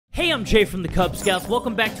everybody, I'm Jay from the Kubz Scouts.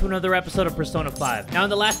 Welcome back to another episode of Persona 5. Now, in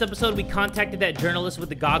the last episode, we contacted that journalist with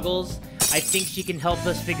the goggles. I think she can help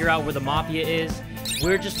us figure out where the Mafia is.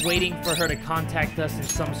 We're just waiting for her to contact us in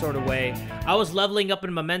some sort of way. I was leveling up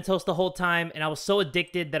in Mementos the whole time, and I was so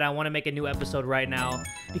addicted that I want to make a new episode right now.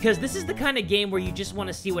 Because this is the kind of game where you just want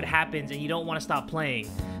to see what happens and you don't want to stop playing.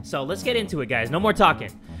 So let's get into it, guys. No more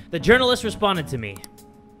talking. The journalist responded to me.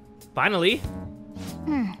 Finally.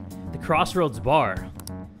 The Crossroads Bar.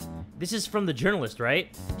 This is from the journalist,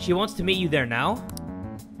 right? She wants to meet you there now?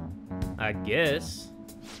 I guess.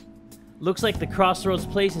 Looks like the Crossroads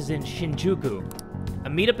place is in Shinjuku. A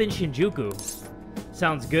meetup in Shinjuku.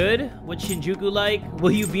 Sounds good. What's Shinjuku like? Will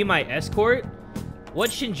you be my escort?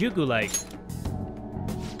 What's Shinjuku like?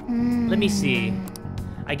 Let me see.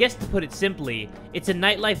 I guess to put it simply, it's a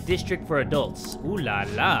nightlife district for adults. Ooh la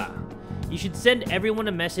la. You should send everyone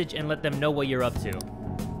a message and let them know what you're up to.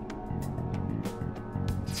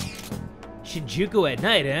 Shinjuku at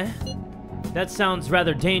night, eh? That sounds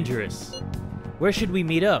rather dangerous. Where should we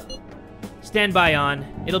meet up? Stand by on.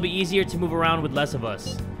 It'll be easier to move around with less of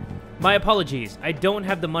us. My apologies, I don't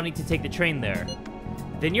have the money to take the train there.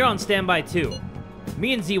 Then you're on standby too.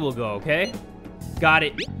 Me and Z will go, okay? Got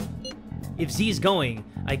it. If Z's going,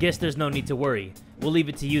 I guess there's no need to worry. We'll leave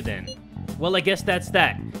it to you then. Well, I guess that's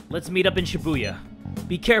that. Let's meet up in Shibuya.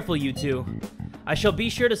 Be careful, you two. I shall be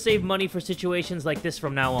sure to save money for situations like this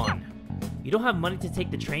from now on. You don't have money to take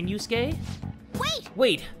the train, Yusuke?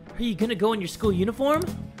 Wait, are you gonna go in your school uniform?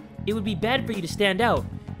 It would be bad for you to stand out.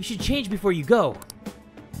 You should change before you go.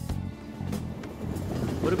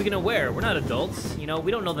 What are we gonna wear? We're not adults. You know, we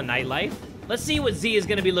don't know the nightlife. Let's see what Z is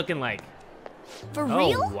gonna be looking like. For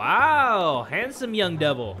real? Oh, wow. Handsome young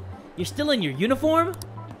devil. You're still in your uniform?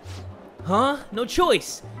 Huh? No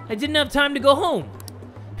choice. I didn't have time to go home.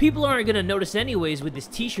 People aren't gonna notice anyways with this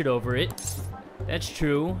t-shirt over it. That's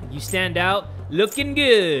true. You stand out looking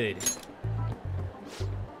good.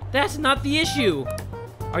 That's not the issue.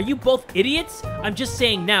 Are you both idiots? I'm just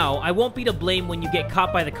saying now, I won't be to blame when you get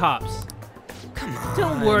caught by the cops. Come on.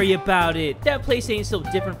 Don't worry about it. That place ain't so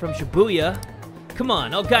different from Shibuya. Come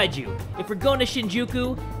on, I'll guide you. If we're going to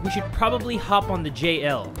Shinjuku, we should probably hop on the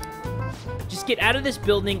JL. Just get out of this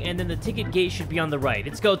building and then the ticket gate should be on the right.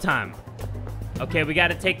 It's go time. Okay, we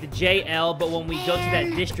gotta take the JL, but when we go to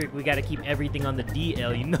that district, we gotta keep everything on the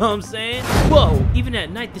DL, you know what I'm saying? Whoa, even at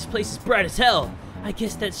night, this place is bright as hell. I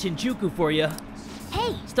guess that's Shinjuku for you.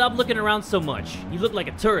 Hey! Stop looking around so much. You look like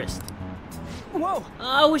a tourist. Whoa!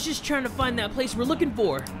 I was just trying to find that place we're looking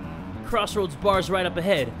for. Crossroads Bar's right up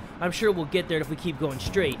ahead. I'm sure we'll get there if we keep going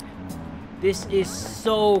straight. This is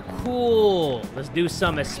so cool. Let's do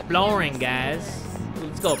some exploring, guys.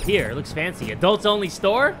 Let's go up here. It looks fancy. Adults only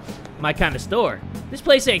store? My kind of store. This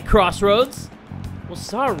place ain't Crossroads. Well,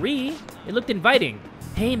 sorry. It looked inviting.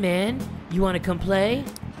 Hey, man. You want to come play?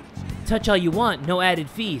 Touch all you want. No added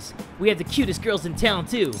fees. We have the cutest girls in town,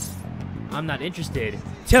 too. I'm not interested.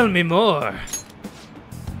 Tell me more.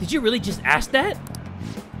 Did you really just ask that?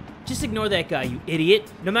 Just ignore that guy, you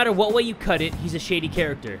idiot. No matter what way you cut it, he's a shady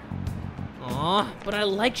character. Aw, but I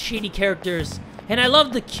like shady characters. And I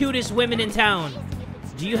love the cutest women in town.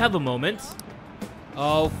 Do you have a moment?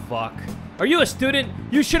 Oh, fuck. Are you a student?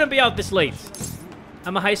 You shouldn't be out this late.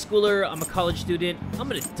 I'm a high schooler. I'm a college student. I'm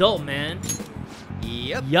an adult, man.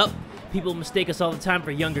 Yup. People mistake us all the time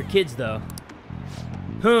for younger kids, though.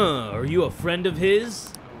 Huh, are you a friend of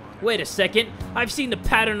his? Wait a second. I've seen the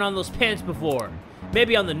pattern on those pants before.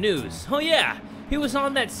 Maybe on the news. Oh, yeah. He was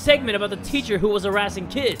on that segment about the teacher who was harassing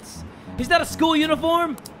kids. Is that a school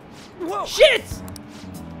uniform? Whoa. Shit!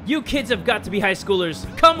 You kids have got to be high schoolers.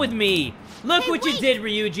 Come with me. Look what you did,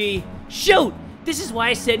 Ryuji. Shoot! This is why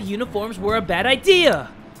I said uniforms were a bad idea.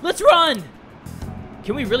 Let's run!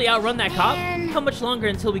 Can we really outrun that cop? How much longer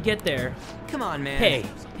until we get there? Come on, man. Hey,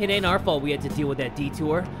 it ain't our fault we had to deal with that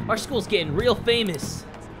detour. Our school's getting real famous.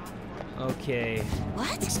 Okay.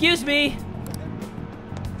 What? Excuse me!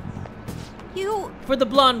 You... For the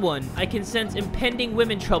blonde one, I can sense impending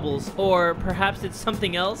women troubles, or perhaps it's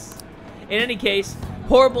something else. In any case,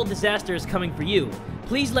 horrible disaster is coming for you.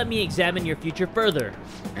 Please let me examine your future further.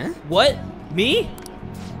 Huh? What? Me?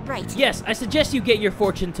 Right. Yes, I suggest you get your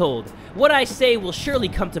fortune told. What I say will surely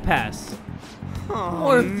come to pass. Oh,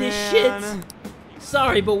 More of this shit.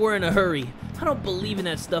 Sorry, but we're in a hurry. I don't believe in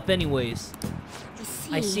that stuff anyways.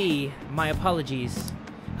 I see. My apologies.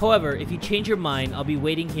 However, if you change your mind, I'll be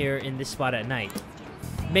waiting here in this spot at night.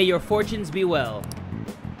 May your fortunes be well.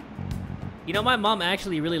 You know, my mom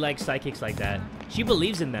actually really likes psychics like that. She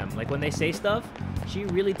believes in them. Like, when they say stuff, she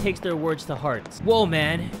really takes their words to heart. Whoa,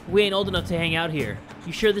 man. We ain't old enough to hang out here.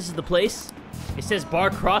 You sure this is the place? It says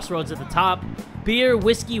Bar Crossroads at the top. Beer,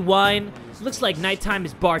 whiskey, wine. Looks like nighttime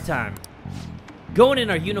is bar time. Going in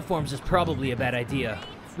our uniforms is probably a bad idea.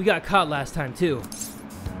 We got caught last time too.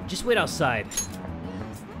 Just wait outside.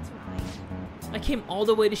 I came all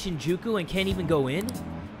the way to Shinjuku and can't even go in?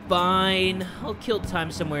 Fine. I'll kill time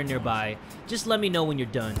somewhere nearby. Just let me know when you're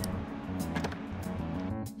done.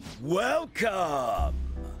 Welcome!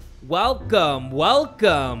 Welcome,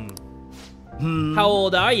 welcome. How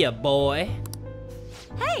old are you, boy?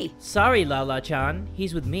 Hey! Sorry, Lala-chan.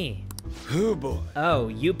 He's with me. Who boy? Oh,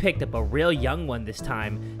 you picked up a real young one this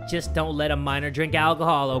time. Just don't let a minor drink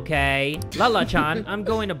alcohol, okay? Lala-chan, I'm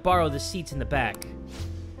going to borrow the seats in the back.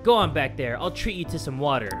 Go on back there. I'll treat you to some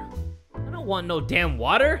water. I don't want no damn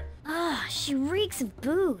water. Ah, she reeks of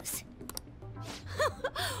booze.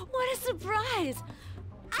 What a surprise!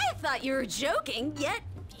 I thought you were joking, yet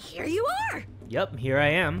here you are! Yep, here I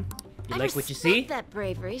am. You like what you see? I respect that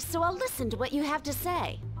bravery, so I'll listen to what you have to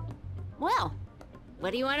say. Well,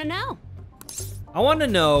 what do you want to know? I want to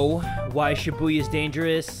know why Shibuya is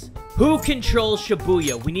dangerous. Who controls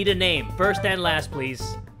Shibuya? We need a name. First and last,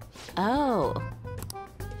 please. Oh.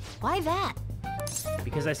 Why that?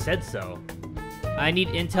 Because I said so. I need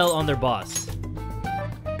intel on their boss.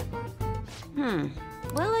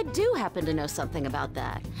 Well, I do happen to know something about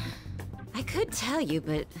that. I could tell you,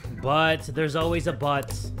 but... But there's always a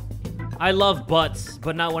but. I love buts,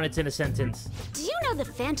 but not when it's in a sentence. Do you know the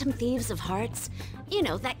Phantom Thieves of Hearts? You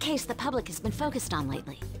know, that case the public has been focused on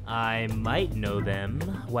lately. I might know them.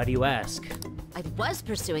 Why do you ask? I was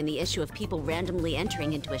pursuing the issue of people randomly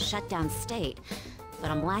entering into a shutdown state,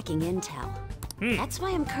 but I'm lacking intel. That's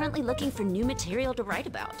why I'm currently looking for new material to write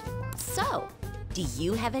about. So, do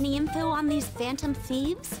you have any info on these Phantom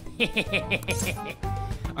Thieves?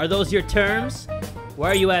 Are those your terms? Why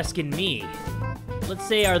are you asking me? Let's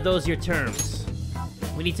say, are those your terms?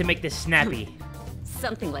 We need to make this snappy.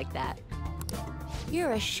 Something like that.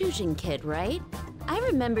 You're a Shujin kid, right? I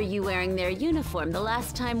remember you wearing their uniform the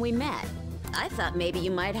last time we met. I thought maybe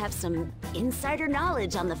you might have some insider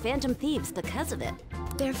knowledge on the Phantom Thieves because of it.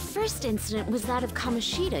 Their first incident was that of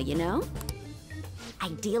Kamoshida, you know?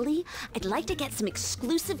 Ideally, I'd like to get some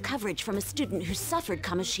exclusive coverage from a student who suffered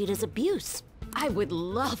Kamoshida's abuse. I would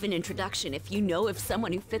love an introduction if you know of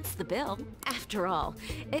someone who fits the bill. After all,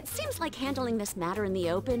 it seems like handling this matter in the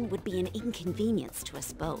open would be an inconvenience to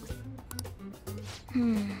us both.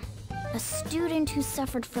 A student who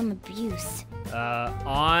suffered from abuse.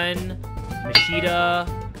 On Mashida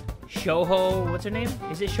Shoho, what's her name?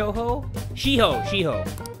 Is it Shoho? Shiho.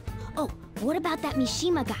 Oh, what about that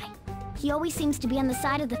Mishima guy? He always seems to be on the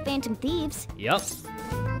side of the Phantom Thieves. Yep.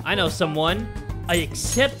 I know someone. I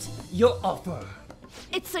accept your offer.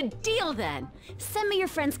 It's a deal then. Send me your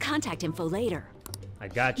friend's contact info later. I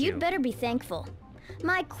got you. You'd better be thankful.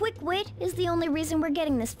 My quick wit is the only reason we're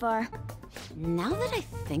getting this far. Now that I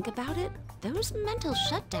think about it, those mental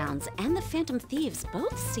shutdowns and the Phantom Thieves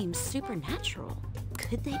both seem supernatural.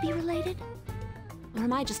 Could they be related? Or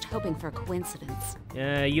am I just hoping for a coincidence?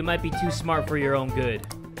 You might be too smart for your own good.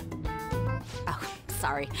 Oh,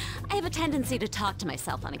 sorry. I have a tendency to talk to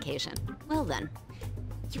myself on occasion. Well then,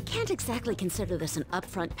 you can't exactly consider this an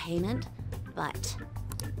upfront payment, but...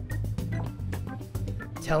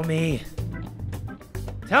 Tell me.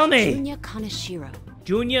 Tell me! Junya Kaneshiro.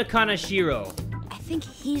 Junya Kaneshiro. I think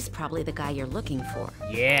he's probably the guy you're looking for.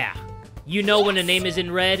 Yeah. You know when a name is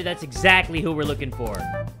in red, that's exactly who we're looking for.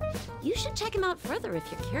 You should check him out further if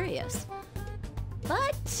you're curious.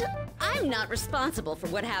 But I'm not responsible for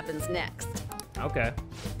what happens next. Okay.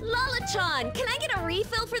 Lala-chan, can I get a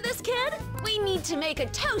refill for this kid? We need to make a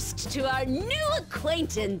toast to our new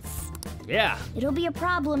acquaintance. Yeah. It'll be a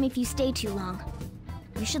problem if you stay too long.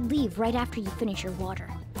 You should leave right after you finish your water.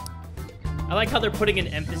 I like how they're putting an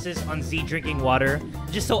emphasis on Z drinking water,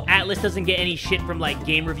 just so Atlas doesn't get any shit from, like,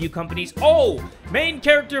 game review companies. Oh! Main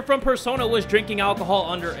character from Persona was drinking alcohol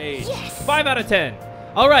underage. Yes! 5 out of 10.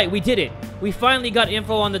 Alright, we did it. We finally got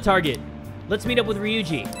info on the target. Let's meet up with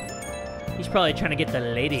Ryuji. He's probably trying to get the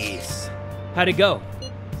ladies. How'd it go?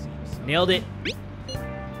 Nailed it.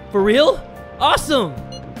 For real? Awesome!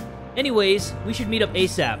 Anyways, we should meet up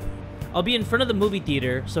ASAP. I'll be in front of the movie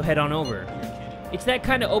theater, so head on over. It's that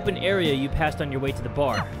kind of open area you passed on your way to the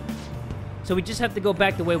bar. So we just have to go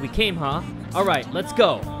back the way we came, huh? Alright, let's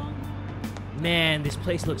go. Man, this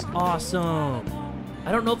place looks awesome.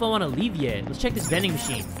 I don't know if I want to leave yet. Let's check this vending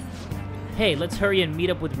machine. Hey, let's hurry and meet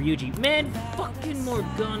up with Ryuji. Man, fucking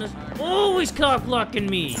Morgana's always cock-blocking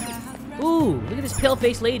me. Ooh, look at this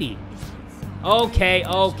pale-faced lady. Okay,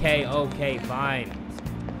 fine.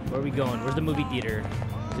 Where are we going? Where's the movie theater?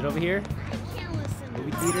 Is it over here?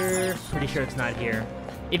 Movie theater? Pretty sure it's not here.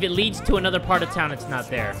 If it leads to another part of town, it's not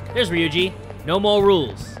there. There's Ryuji. No more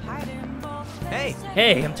rules. Hey,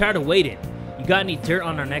 Hey, I'm tired of waiting. You got any dirt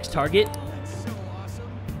on our next target?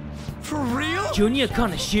 for real? Junya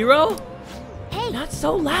Kaneshiro? Hey, Not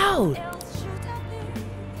so loud.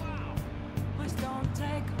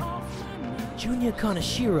 Junya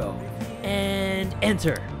Kaneshiro. And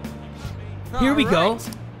enter. Here we go.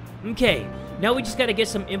 Okay, now we just gotta get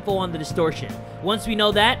some info on the distortion. Once we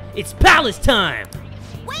know that, it's palace time!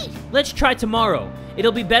 wait! Let's try tomorrow.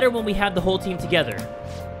 It'll be better when we have the whole team together.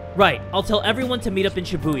 Right, I'll tell everyone to meet up in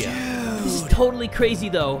Shibuya. This is totally crazy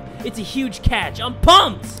though. It's a huge catch. I'm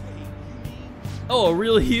pumped! Oh, a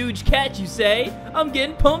real huge catch, you say? I'm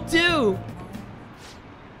getting pumped too!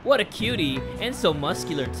 What a cutie, and so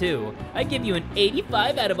muscular too. I give you an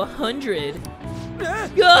 85 out of 100.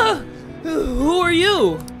 Who are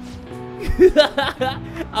you?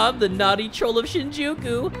 I'm the naughty troll of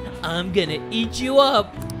Shinjuku. I'm gonna eat you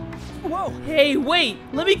up. Whoa. Hey, wait,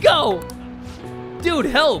 let me go. Dude,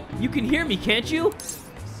 help. You can hear me, can't you?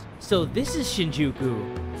 So this is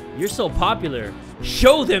Shinjuku. You're so popular.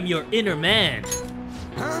 Show them your inner man.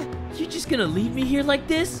 Huh? You just gonna leave me here like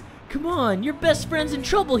this? Come on, your best friend's in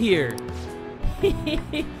trouble here.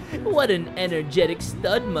 What an energetic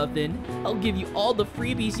stud muffin. I'll give you all the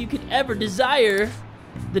freebies you could ever desire.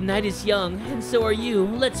 The night is young, and so are you.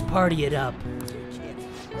 Let's party it up.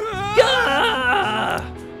 Gah!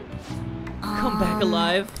 Come back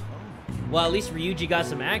alive. Well, at least Ryuji got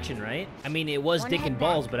some action, right? I mean, it was dick and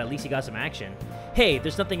balls, but at least he got some action. Hey,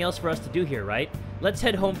 there's nothing else for us to do here, right? Let's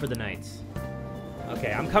head home for the night.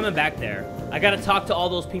 Okay, I'm coming back there. I gotta talk to all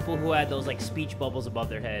those people who had those, like, speech bubbles above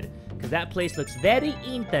their head, because that place looks very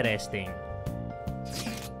interesting.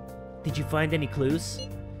 Did you find any clues?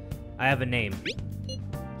 I have a name.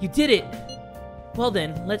 You did it! Well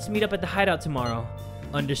then, let's meet up at the hideout tomorrow.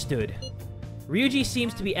 Understood. Ryuji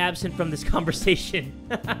seems to be absent from this conversation.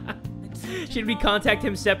 Should we contact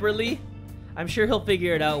him separately? I'm sure he'll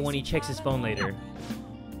figure it out when he checks his phone later.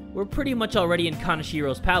 We're pretty much already in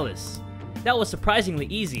Kanashiro's palace. That was surprisingly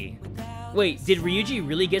easy. Wait, did Ryuji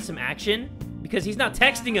really get some action? Because he's not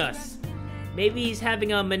texting us. Maybe he's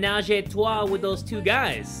having a menage a trois with those two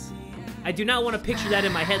guys. I do not want to picture that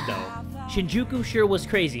in my head though. Shinjuku sure was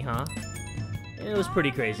crazy, huh? It was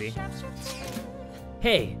pretty crazy.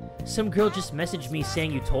 Hey, some girl just messaged me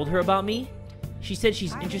saying you told her about me? She said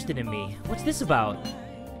she's interested in me. What's this about?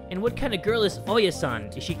 And what kind of girl is Oya-san?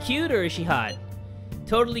 Is she cute or is she hot?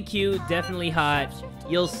 Totally cute, definitely hot.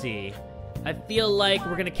 You'll see. I feel like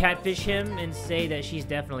we're gonna catfish him and say that she's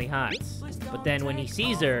definitely hot. But then when he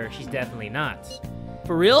sees her, she's definitely not.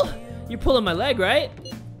 For real? You're pulling my leg, right?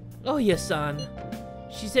 Oya-san.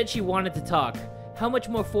 She said she wanted to talk. How much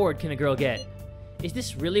more forward can a girl get? Is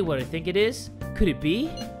this really what I think it is? Could it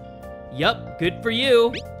be? Yup, good for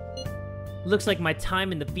you. Looks like my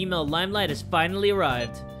time in the female limelight has finally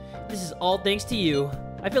arrived. This is all thanks to you.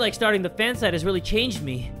 I feel like starting the fan site has really changed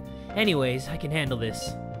me. Anyways, I can handle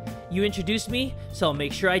this. You introduced me, so I'll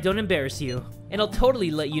make sure I don't embarrass you. And I'll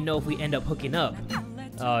totally let you know if we end up hooking up.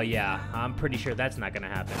 Oh yeah, I'm pretty sure that's not gonna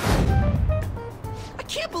happen. I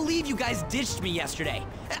can't believe you guys ditched me yesterday.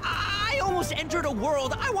 I almost entered a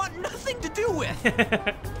world I want nothing to do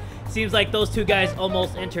with. Seems like those two guys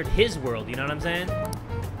almost entered his world, you know what I'm saying?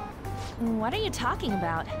 What are you talking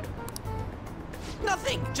about?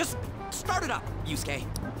 Nothing. Just start it up, Yusuke.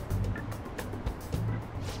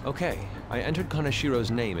 Okay, I entered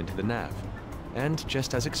Kanashiro's name into the nav. And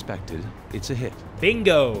just as expected, it's a hit.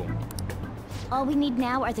 Bingo! All we need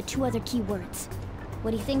now are the two other keywords.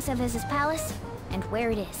 What he thinks of as his palace, and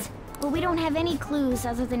where it is. But we don't have any clues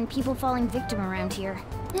other than people falling victim around here.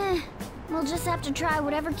 We'll just have to try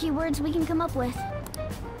whatever keywords we can come up with.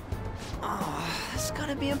 Oh, it's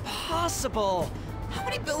gonna be impossible. How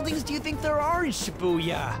many buildings do you think there are in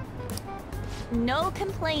Shibuya? No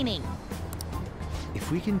complaining. If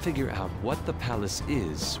we can figure out what the palace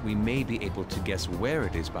is, we may be able to guess where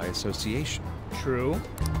it is by association. True.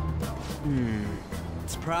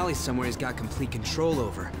 It's probably somewhere he's got complete control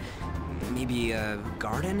over. Maybe a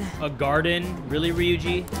garden? A garden? Really,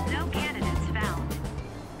 Ryuji? No candidates found.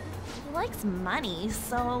 He likes money,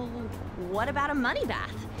 so what about a money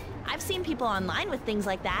bath? I've seen people online with things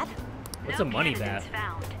like that. What's a money bath?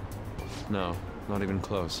 No, not even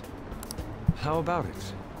close. How about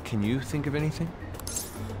it? Can you think of anything?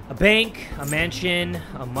 A bank, a mansion,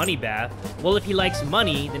 a money bath. Well, if he likes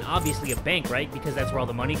money, then obviously a bank, right? Because that's where all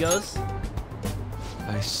the money goes.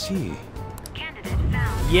 I see.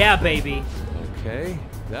 Yeah, baby. Okay,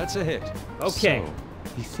 that's a hit. Okay.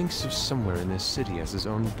 So, he thinks of somewhere in this city as his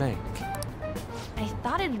own bank. I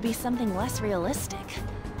thought it'd be something less realistic.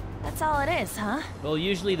 That's all it is, huh? Well,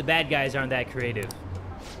 usually the bad guys aren't that creative.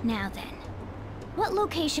 Now then, What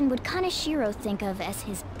location would Kaneshiro think of as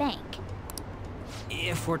his bank?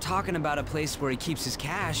 If we're talking about a place where he keeps his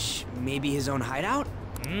cash, maybe his own hideout?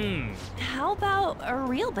 How about a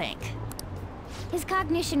real bank? His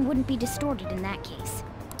cognition wouldn't be distorted in that case.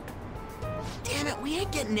 Damn it, we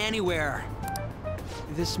ain't getting anywhere.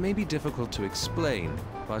 This may be difficult to explain,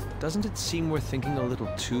 but doesn't it seem we're thinking a little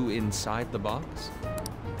too inside the box?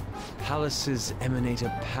 Palaces emanate a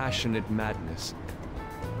passionate madness.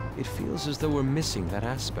 It feels as though we're missing that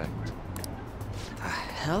aspect. The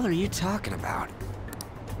hell are you talking about?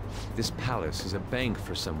 This palace is a bank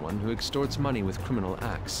for someone who extorts money with criminal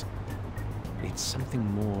acts. It's something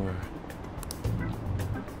more...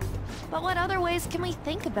 But what other ways can we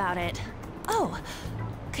think about it? Oh,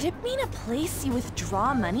 could it mean a place you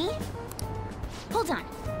withdraw money? Hold on.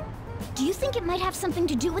 Do you think it might have something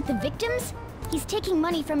to do with the victims? He's taking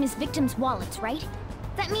money from his victims' wallets, right?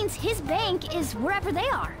 That means his bank is wherever they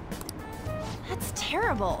are. That's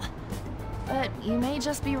terrible. But you may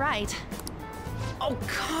just be right. Oh,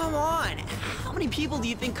 come on! How many people do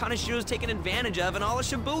you think Kaneshiro's taken advantage of in all of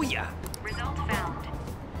Shibuya? Result found.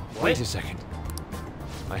 Wait a second.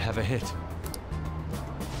 I have a hit.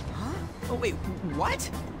 Huh? Oh, wait, what?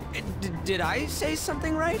 Did I say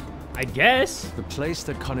something right? I guess. The place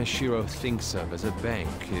that Kaneshiro thinks of as a bank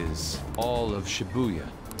is all of Shibuya.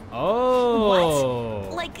 Oh.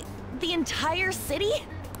 What? Like, the entire city?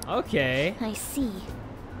 Okay. I see.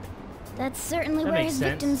 That's certainly That where makes his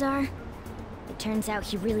sense. victims are. It turns out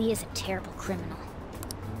he really is a terrible criminal.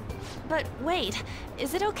 But wait,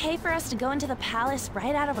 is it okay for us to go into the palace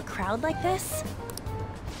right out of a crowd like this?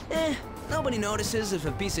 Nobody notices if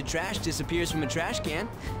a piece of trash disappears from a trash can.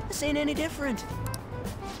 This ain't any different.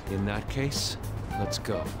 In that case, let's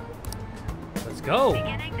go. Let's go.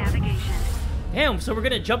 Beginning navigation. Damn, so we're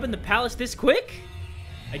gonna jump in the palace this quick?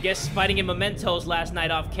 I guess fighting in Mementos last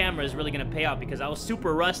night off camera is really gonna pay off because I was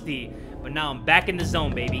super rusty, but now I'm back in the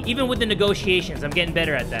zone, baby. Even with the negotiations, I'm getting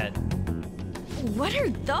better at that. What are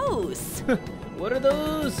those? What are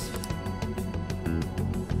those?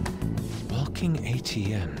 Walking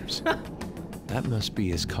ATMs. That must be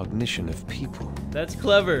his cognition of people. That's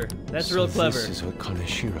clever. That's real clever. This is what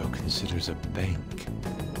Kaneshiro considers a bank.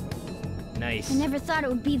 Nice. I never thought it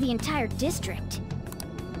would be the entire district.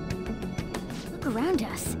 Look around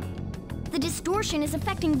us. The distortion is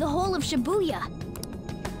affecting the whole of Shibuya.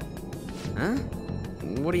 Huh?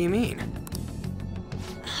 What do you mean?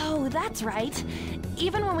 Oh, that's right.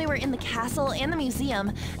 Even when we were in the castle and the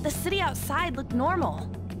museum, the city outside looked normal.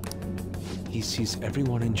 He sees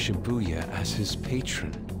everyone in Shibuya as his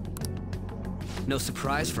patron. No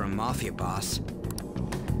surprise for a mafia boss.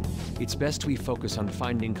 It's best we focus on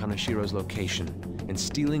finding Kaneshiro's location and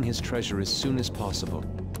stealing his treasure as soon as possible.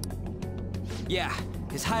 Yeah,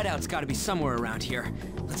 his hideout's gotta be somewhere around here.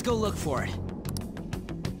 Let's go look for it.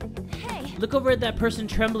 Hey, Look over at that person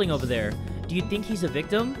trembling over there. Do you think he's a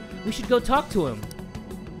victim? We should go talk to him.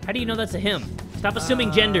 How do you know that's a him? Stop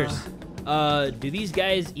assuming genders. Do these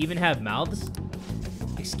guys even have mouths?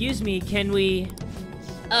 Excuse me, can we...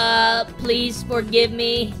 Please forgive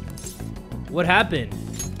me. What happened?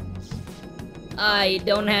 I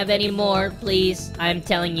don't have any more, please. I'm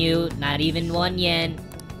telling you, not even 1 yen.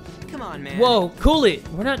 Come on, man. Whoa, cool it.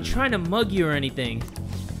 We're not trying to mug you or anything.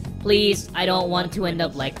 Please, I don't want to end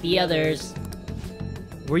up like the others.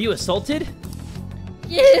 Were you assaulted?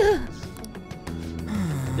 Yeah.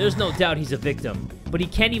 There's no doubt he's a victim, but he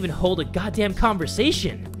can't even hold a goddamn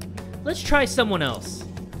conversation. Let's try someone else.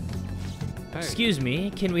 Hey. Excuse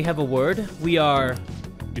me, can we have a word? We are...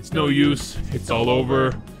 It's no use. It's all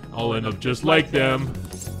over. I'll end up just like them.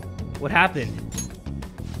 What happened?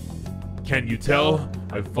 Can't you tell?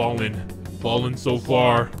 I've fallen so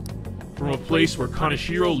far. From a place where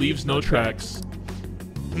Kaneshiro leaves no tracks.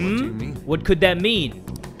 What do you mean? What could that mean?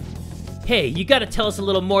 Hey, you gotta tell us a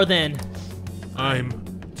little more than... I'm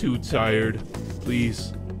too tired.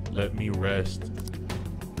 Please, let me rest.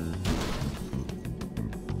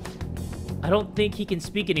 I don't think he can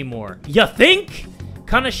speak anymore. You think?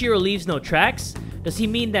 Kaneshiro leaves no tracks? Does he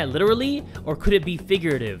mean that literally, or could it be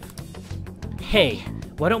figurative? Hey,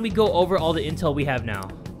 why don't we go over all the intel we have now?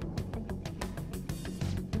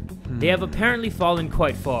 They have apparently fallen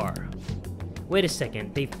quite far. Wait a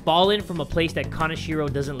second, they've fallen from a place that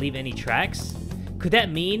Kaneshiro doesn't leave any tracks? Could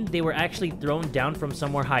that mean they were actually thrown down from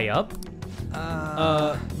somewhere high up?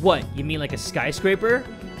 What? You mean like a skyscraper?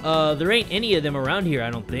 There ain't any of them around here,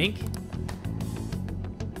 I don't think.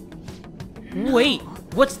 No. Wait,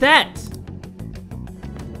 what's that?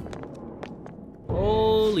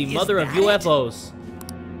 Holy mother of UFOs.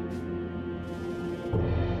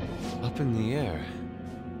 Up in the air.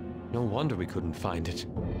 No wonder we couldn't find it.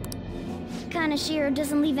 Kaneshiro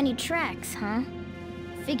doesn't leave any tracks, huh?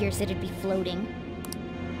 Figures it'd be floating.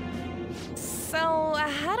 So,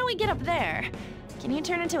 how do we get up there? Can you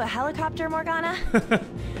turn into a helicopter, Morgana?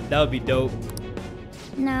 That would be dope.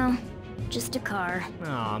 No, just a car.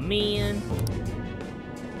 Aw, man.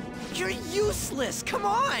 You're useless! Come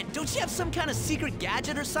on! Don't you have some kind of secret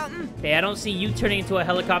gadget or something? Hey, I don't see you turning into a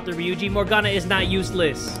helicopter, Ryuji. Morgana is not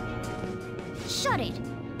useless. Shut it!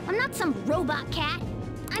 I'm not some robot cat.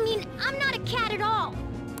 I mean, I'm not a cat at all.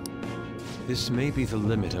 This may be the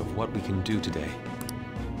limit of what we can do today.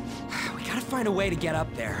 We gotta find a way to get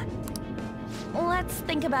up there. Let's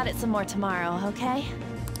think about it some more tomorrow, okay?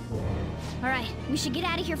 Alright, we should get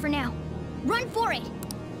out of here for now. Run for it!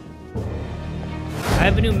 I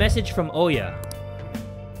have a new message from Oya.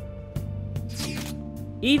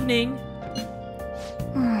 Evening.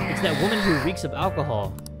 It's that woman who reeks of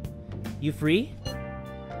alcohol. You free?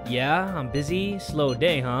 Yeah, I'm busy. Slow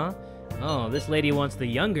day, huh? Oh, this lady wants the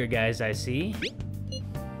younger guys, I see.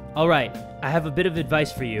 Alright, I have a bit of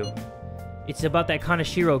advice for you. It's about that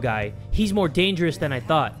Kaneshiro guy. He's more dangerous than I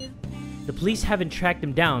thought. The police haven't tracked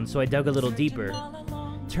him down, so I dug a little deeper.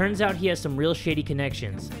 Turns out he has some real shady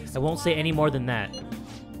connections. I won't say any more than that.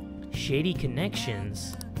 Shady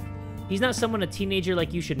connections? He's not someone a teenager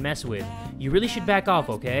like you should mess with. You really should back off,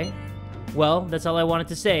 okay? Well, that's all I wanted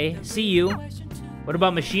to say. See you. What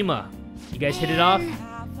about Mishima? You guys hit it off?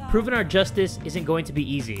 Proving our justice isn't going to be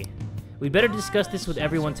easy. We better discuss this with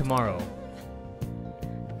everyone tomorrow.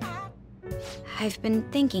 I've been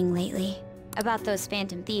thinking lately. About those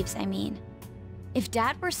phantom thieves, I mean. If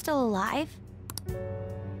Dad were still alive...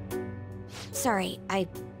 Sorry, I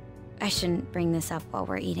shouldn't bring this up while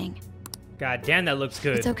we're eating. God damn, that looks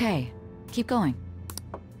good. It's okay. Keep going.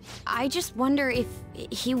 I just wonder if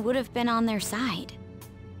he would have been on their side.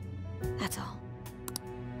 That's all.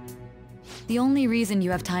 The only reason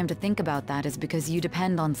you have time to think about that is because you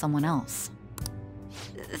depend on someone else.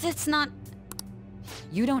 That's not...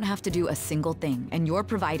 You don't have to do a single thing, and you're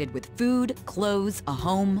provided with food, clothes, a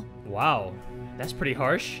home. Wow, that's pretty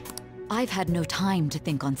harsh. I've had no time to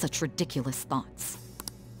think on such ridiculous thoughts.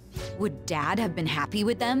 Would Dad have been happy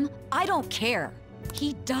with them? I don't care.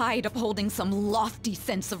 He died upholding some lofty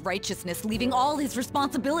sense of righteousness, leaving all his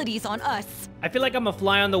responsibilities on us. I feel like I'm a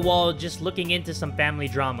fly on the wall just looking into some family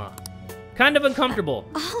drama. Kind of uncomfortable.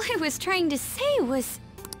 All I was trying to say was...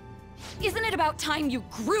 Isn't it about time you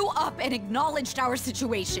grew up and acknowledged our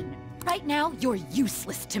situation? Right now, you're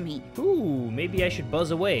useless to me. Ooh, maybe I should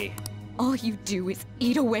buzz away. All you do is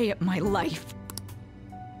eat away at my life.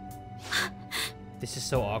 This is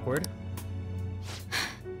so awkward.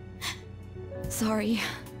 Sorry,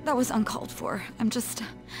 that was uncalled for. I'm just...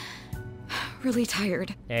 really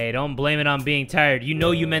tired. Hey, don't blame it on being tired. You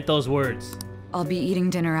know you meant those words. I'll be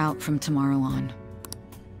eating dinner out from tomorrow on.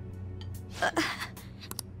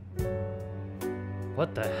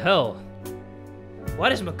 What the hell? Why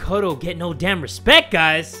does Makoto get no damn respect,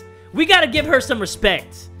 guys? We gotta give her some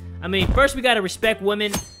respect. I mean, first we gotta respect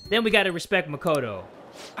women, then we gotta respect Makoto.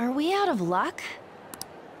 Are we out of luck?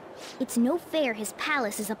 It's no fair his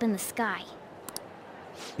palace is up in the sky.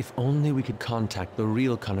 If only we could contact the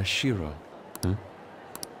real Kaneshiro.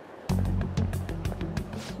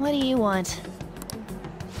 What do you want?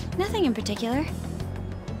 Nothing in particular.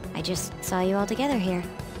 I just saw you all together here.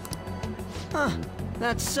 Huh,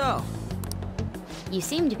 that's so. You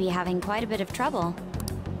seem to be having quite a bit of trouble.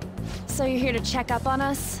 So you're here to check up on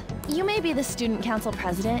us? You may be the student council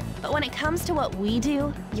president, but when it comes to what we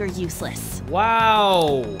do, you're useless.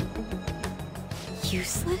 Wow.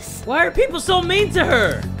 Useless? Why are people so mean to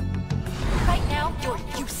her? Right now, you're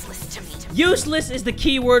useless to me. Useless is the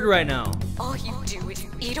key word right now. All you do is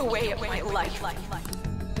eat away at my life.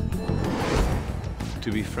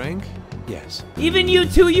 To be frank, yes. Even you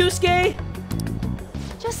too, Yusuke?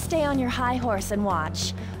 Just stay on your high horse and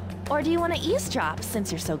watch. Or do you want to eavesdrop,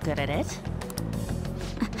 since you're so good at it?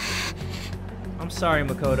 I'm sorry,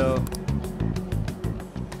 Makoto.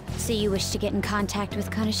 So you wish to get in contact with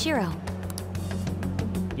Kaneshiro?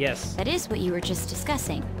 Yes. That is what you were just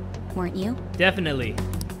discussing, weren't you? Definitely.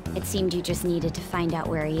 It seemed you just needed to find out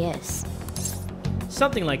where he is.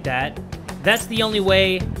 Something like that. That's the only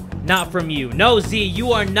way, not from you. No, Z,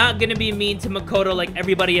 you are not gonna be mean to Makoto like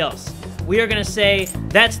everybody else. We are gonna say,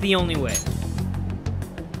 that's the only way.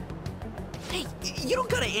 Hey, you don't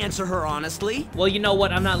gotta answer her honestly. Well, you know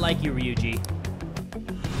what? I'm not like you, Ryuji.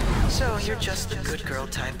 So you're just the good girl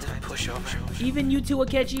type to push over. Even you too,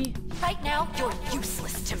 Akechi? Right now, you're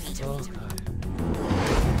useless to me. Oh, God.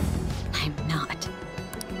 I'm not.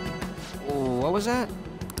 What was that?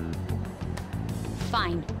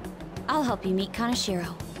 Fine. I'll help you meet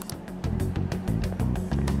Kaneshiro.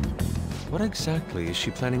 What exactly is she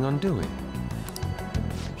planning on doing?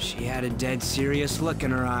 She had a dead serious look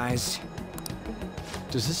in her eyes.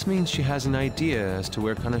 Does this mean she has an idea as to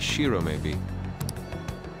where Kanashiro may be?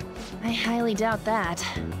 I highly doubt that.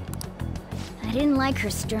 I didn't like her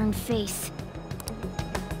stern face.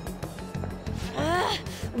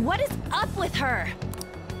 What is up with her?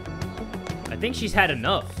 I think she's had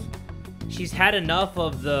enough. She's had enough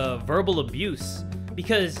of the verbal abuse.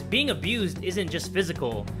 Because being abused isn't just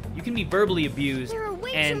physical. You can be verbally abused,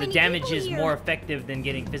 and the damage is more effective than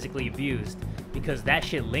getting physically abused. Because that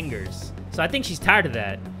shit lingers. So I think she's tired of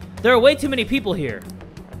that. There are way too many people here.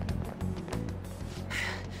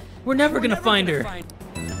 We're never gonna find her.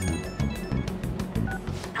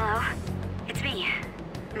 Hello? It's me,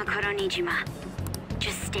 Makoto Nijima.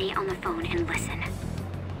 Just stay on the phone and listen.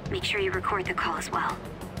 Make sure you record the call as well.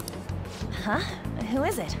 Huh? Who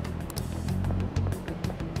is it?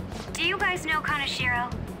 Do you guys know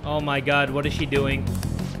Kanashiro? Oh my god, what is she doing?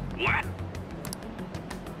 What?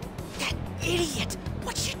 That idiot!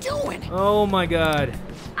 What's she doing? Oh my god.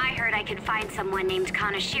 I heard I could find someone named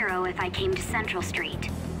Kanashiro if I came to Central Street.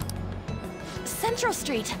 Central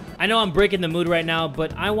Street! I know I'm breaking the mood right now,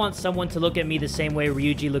 but I want someone to look at me the same way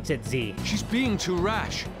Ryuji looks at Z. She's being too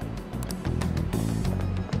rash.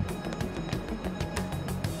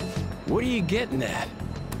 What are you getting at?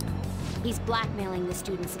 He's blackmailing the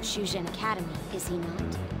students of Shujin Academy, is he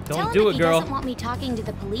not? Don't do it, girl. Tell him if he doesn't want me talking to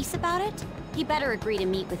the police about it, he better agree to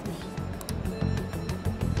meet with me.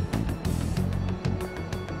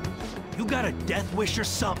 You got a death wish or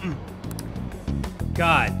something?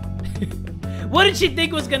 God. What did she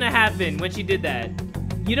think was gonna happen when she did that?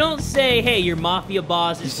 You don't say, hey, your mafia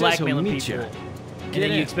boss is blackmailing people, and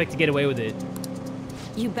then you expect to get away with it.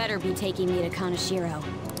 You better be taking me to Kanashiro.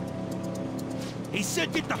 He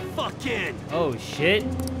said get the fuck in! Oh, shit.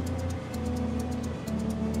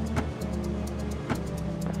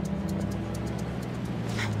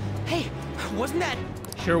 Hey, wasn't that...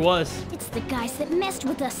 Sure was. It's the guys that messed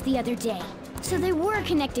with us the other day. So they were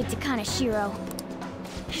connected to Kanashiro.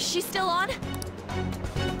 Is she still on?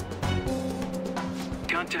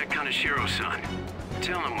 Contact Kanashiro-san.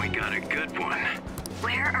 Tell him we got a good one.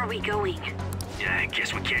 Where are we going? Yeah, I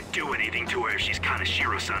guess we can't do anything to her if she's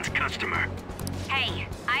Kanashiro-san's customer. Hey,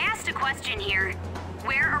 I asked a question here.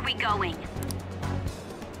 Where are we going?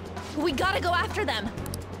 We gotta go after them.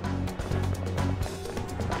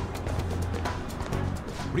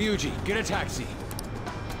 Ryuji, get a taxi.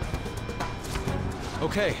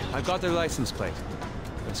 Okay, I've got their license plate.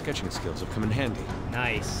 My sketching skills have come in handy.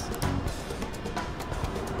 Nice.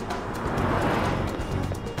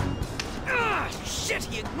 Ah, shit,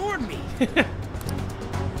 he ignored me!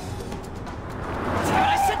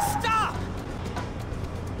 I said stop!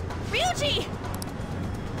 Ryuji!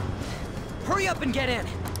 Hurry up and get in!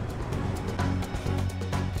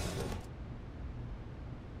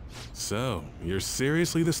 So, you're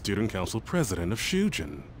seriously the student council president of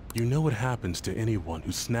Shujin. You know what happens to anyone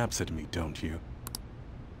who snaps at me, don't you?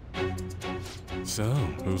 So,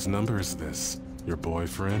 whose number is this? Your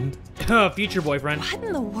boyfriend? Future boyfriend. What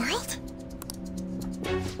in the world?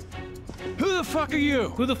 Who the fuck are you?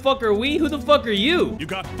 Who the fuck are we? Who the fuck are you? You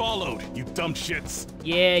got followed, you dumb shits.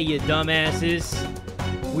 Yeah, you dumbasses.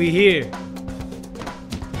 We here.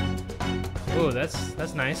 Oh,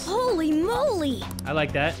 that's nice. Holy moly! I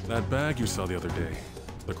like that. That bag you saw the other day,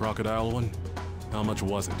 the crocodile one, how much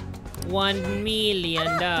was it? $1 million.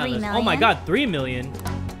 $3 million. Oh my god, 3 million?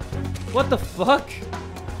 What the fuck?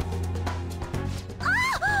 For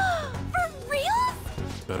real?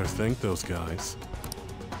 Better thank those guys.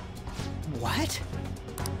 What?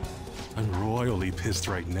 I'm royally pissed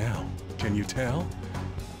right now. Can you tell?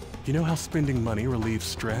 You know how spending money relieves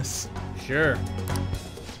stress? Sure.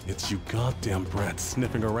 It's you goddamn brats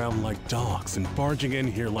sniffing around like dogs and barging in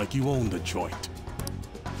here like you own the joint.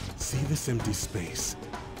 See this empty space?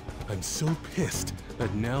 I'm so pissed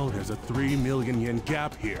that now there's a 3 million yen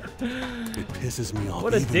gap here. It pisses me off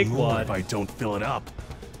What a even more dickwad. if I don't fill it up.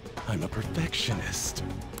 I'm a perfectionist.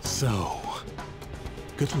 So,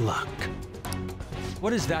 good luck.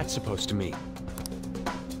 What is that supposed to mean?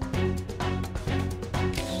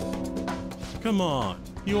 Come on,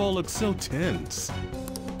 you all look so tense.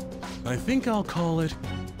 I think I'll call it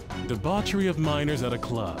debauchery of minors at a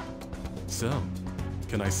club. So,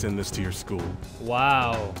 can I send this to your school?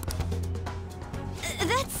 Wow.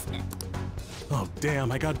 That's... Oh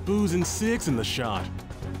damn, I got booze and cigs in the shot.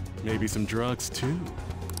 Maybe some drugs too.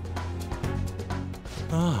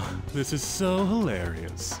 Ah, this is so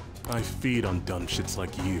hilarious. I feed on dumb shits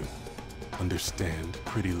like you. Understand,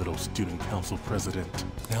 pretty little student council president.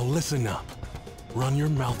 Now listen up. Run your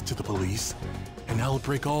mouth to the police and I'll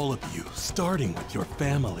break all of you, starting with your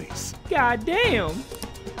families. God damn.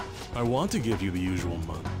 I want to give you the usual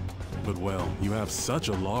month, but well, you have such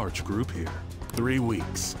a large group here. 3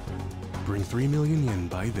 weeks. Bring 3 million yen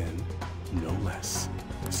by then, no less.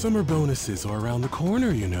 Summer bonuses are around the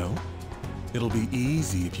corner, you know. It'll be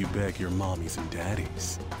easy if you beg your mommies and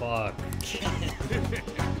daddies. Fuck.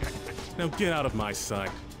 Now get out of my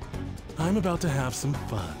sight. I'm about to have some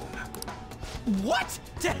fun. What?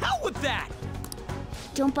 To hell with that!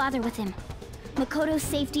 Don't bother with him. Makoto's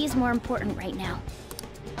safety is more important right now.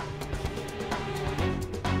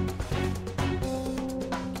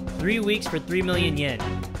 3 weeks for 3 million yen.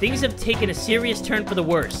 Things have taken a serious turn for the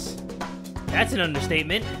worse. That's an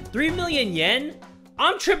understatement. 3 million yen?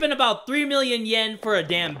 I'm tripping about 3 million yen for a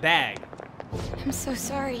damn bag. I'm so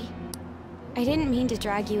sorry. I didn't mean to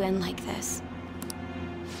drag you in like this.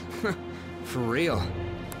 For real.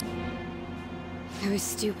 I was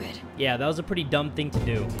stupid. Yeah, that was a pretty dumb thing to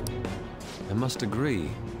do. I must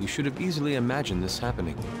agree. You should have easily imagined this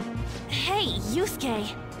happening. Hey,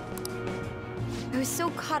 Yusuke! I was so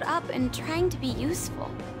caught up in trying to be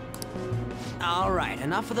useful. Alright,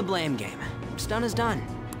 enough of the blame game. What's done is done.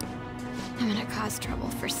 I'm gonna cause trouble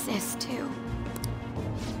for Sis, too.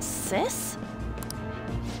 Sis?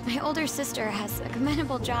 My older sister has a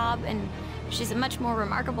commendable job, and she's a much more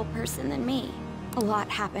remarkable person than me. A lot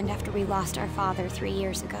happened after we lost our father 3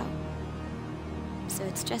 years ago. So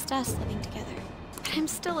it's just us living together. But I'm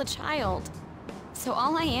still a child, so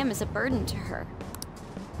all I am is a burden to her.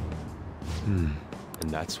 And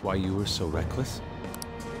that's why you were so reckless?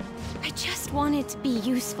 I just wanted to be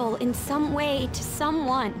useful in some way to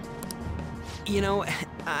someone. You know,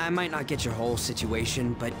 I might not get your whole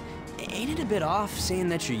situation, but ain't it a bit off saying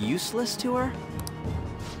that you're useless to her?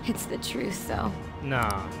 It's the truth, though.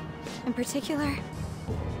 Nah. In particular,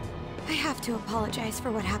 I have to apologize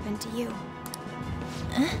for what happened to you.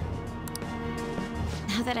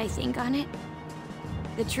 Now that I think on it,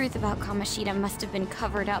 the truth about Kamoshida must have been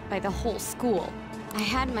covered up by the whole school. I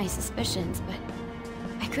had my suspicions, but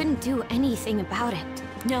I couldn't do anything about it.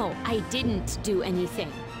 No, I didn't do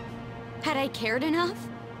anything. Had I cared enough,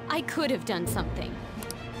 I could have done something.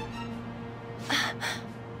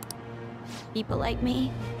 People like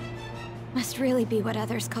me must really be what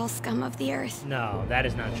others call scum of the earth. No, that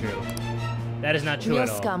is not true. That is not true Real at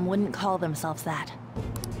all. scum wouldn't call themselves that.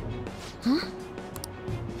 Huh?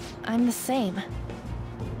 I'm the same.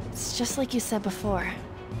 It's just like you said before.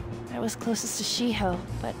 I was closest to Shiho,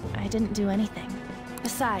 but I didn't do anything.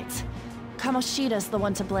 Besides, Kamoshida's the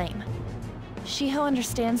one to blame. Shiho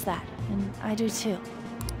understands that, and I do too.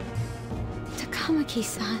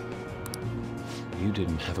 Takamaki-san. You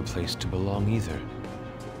didn't have a place to belong either.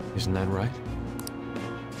 Isn't that right?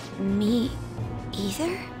 Me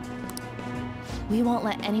either? We won't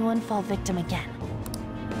let anyone fall victim again.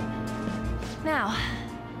 Now,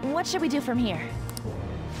 what should we do from here?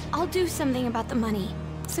 I'll do something about the money.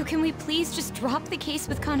 So can we please just drop the case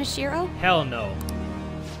with Kaneshiro? Hell no.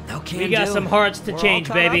 Okay, we got some hearts to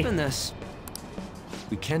change, baby.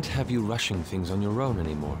 We can't have you rushing things on your own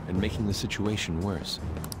anymore and making the situation worse.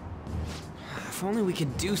 If only we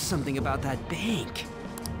could do something about that bank.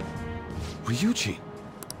 Ryuji!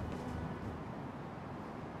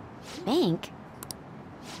 Bank?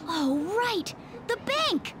 Oh, right! The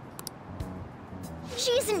bank!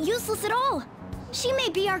 She isn't useless at all! She may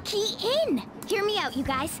be our key in! Hear me out, you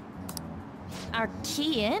guys. Our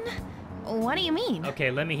key in? What do you mean?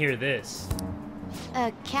 Okay, let me hear this.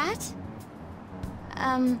 A cat?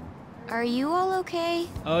 Are you all okay?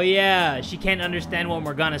 Oh yeah, she can't understand what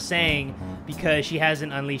Morgana's saying because she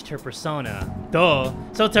hasn't unleashed her persona. Duh.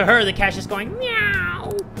 So to her, the cat's just going,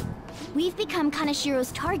 meow! We've become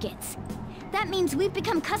Kaneshiro's targets. That means we've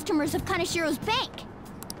become customers of Kaneshiro's bank.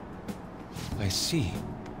 I see.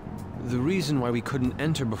 The reason why we couldn't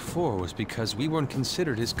enter before was because we weren't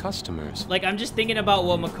considered his customers. Like, I'm just thinking about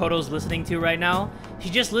what Makoto's listening to right now.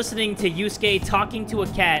 She's just listening to Yusuke talking to a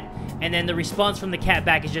cat, and then the response from the cat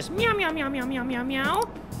back is just meow, meow, meow, meow, meow, meow, meow.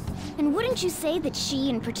 And wouldn't you say that she,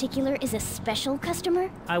 in particular, is a special customer?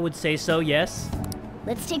 I would say so, yes.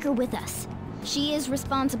 Let's take her with us. She is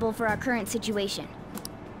responsible for our current situation.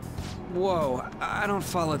 Whoa, I don't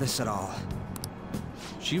follow this at all.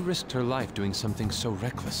 She risked her life doing something so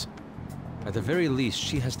reckless. At the very least,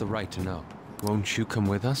 she has the right to know. Won't you come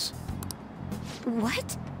with us?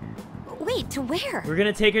 What? Wait, to where? We're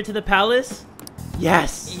gonna take her to the palace?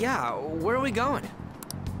 Yes! Yeah, where are we going?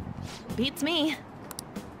 Beats me.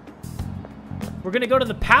 We're gonna go to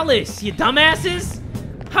the palace, you dumbasses!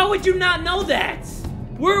 How would you not know that?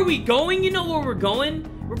 Where are we going? You know where we're going?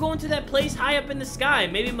 We're going to that place high up in the sky.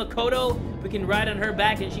 Maybe Makoto We can ride on her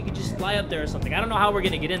back and she can just fly up there or something. I don't know how we're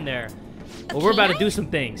gonna get in there. But we're about to do some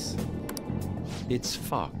things. It's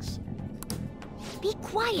Fox. Be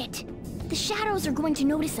quiet. The shadows are going to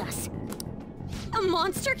notice us. A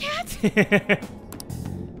monster cat?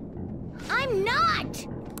 I'm not!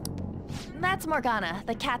 That's Morgana,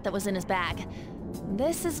 the cat that was in his bag.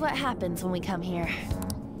 This is what happens when we come here.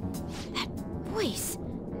 That voice.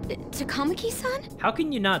 Takamaki-san? How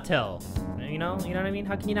can you not tell? You know what I mean?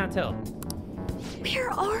 How can you not tell? Where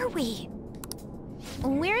are we?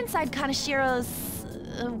 We're inside Kanashiro's,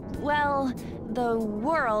 well, the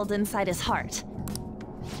world inside his heart.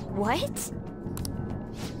 What?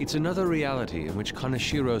 It's another reality in which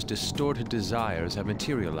Kanashiro's distorted desires have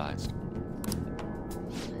materialized.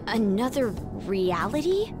 Another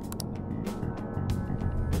reality?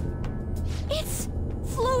 It's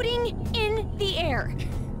floating in the air.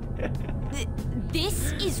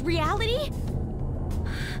 This is reality?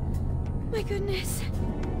 My goodness.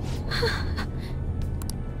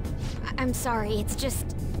 I'm sorry, it's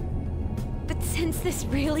just... But since this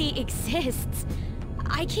really exists,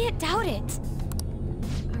 I can't doubt it.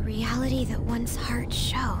 A reality that one's heart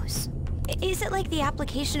shows. Is it like the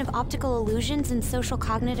application of optical illusions in social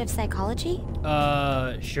cognitive psychology?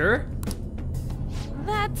 Sure?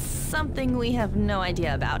 That's something we have no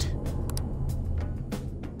idea about.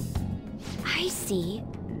 I see.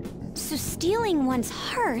 So stealing one's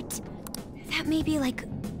heart, that may be like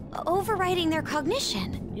overriding their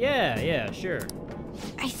cognition. Yeah, sure.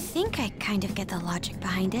 I think I kind of get the logic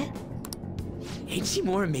behind it. Ain't she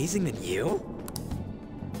more amazing than you?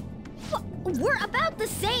 We're about the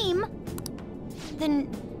same!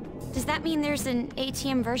 Then, does that mean there's an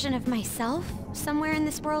ATM version of myself somewhere in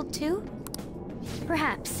this world too?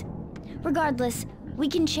 Perhaps. Regardless, we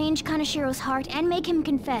can change Kanashiro's heart and make him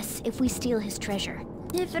confess if we steal his treasure.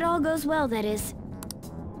 If it all goes well, that is.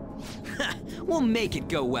 We'll make it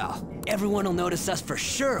go well. Everyone will notice us for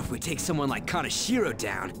sure if we take someone like Kanashiro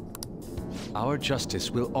down. Our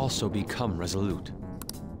justice will also become resolute.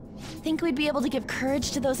 Think we'd be able to give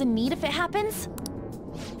courage to those in need if it happens?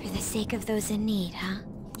 For the sake of those in need, huh?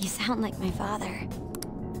 You sound like my father.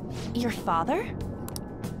 Your father?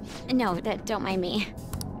 No, don't mind me.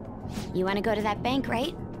 You want to go to that bank,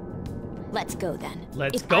 right? Let's go then.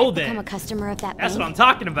 Let's go if I then. become a customer of that That's bank, what I'm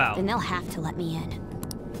talking about. Then they'll have to let me in.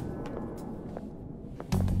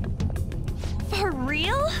 For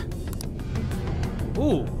real?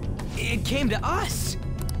 Ooh. It came to us.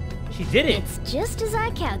 She did it. It's just as I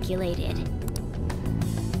calculated.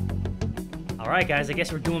 Alright guys, I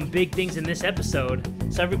guess we're doing big things in this episode.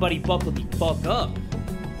 So everybody buckle the fuck up.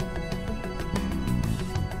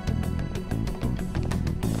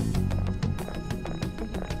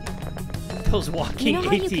 Those walking You know how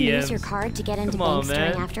ATMs. you can use your card to get into Come on, banks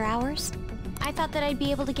during man. after hours? I thought that I'd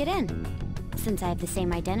be able to get in, since I have the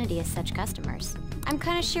same identity as such customers. I'm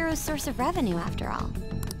Kanashiro's source of revenue, after all.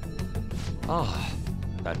 Ah,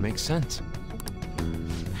 that makes sense.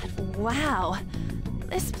 Wow.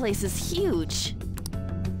 This place is huge.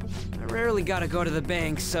 I rarely gotta go to the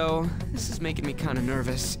bank, so this is making me kinda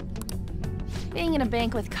nervous. Being in a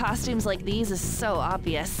bank with costumes like these is so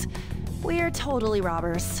obvious. We're totally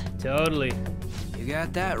robbers. Totally. You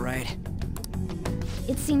got that right.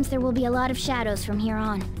 It seems there will be a lot of shadows from here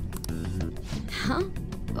on. Huh?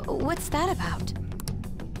 What's that about?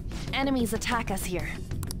 Enemies attack us here.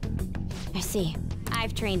 I see.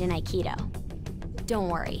 I've trained in Aikido. Don't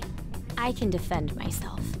worry. I can defend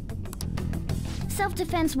myself.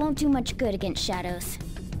 Self-defense won't do much good against shadows.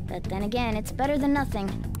 But then again, it's better than nothing.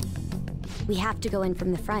 We have to go in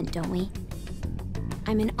from the front, don't we?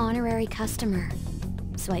 I'm an honorary customer,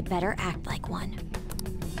 so I better act like one.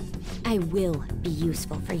 I will be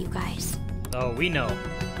useful for you guys. Oh, we know.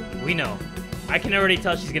 We know. I can already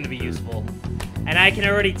tell she's gonna be useful. And I can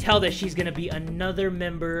already tell that she's gonna be another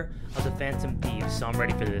member of the Phantom Thieves, so I'm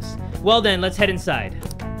ready for this. Well then, let's head inside.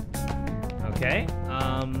 Okay,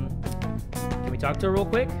 can we talk to her real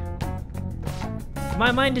quick?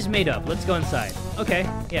 My mind is made up. Let's go inside. Okay,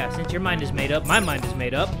 yeah, since your mind is made up, my mind is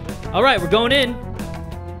made up. All right, we're going in.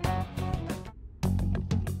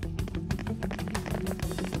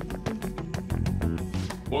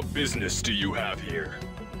 What business do you have here?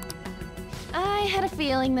 I had a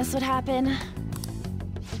feeling this would happen.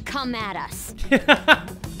 Come at us.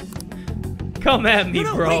 Come at me,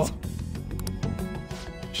 No, bro. wait.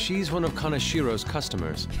 She's one of Kanashiro's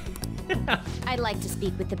customers. I'd like to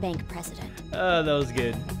speak with the bank president. Oh, that was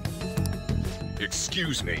good.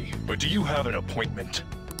 Excuse me, but do you have an appointment?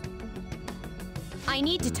 I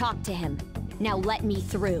need to talk to him. Now let me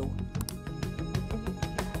through.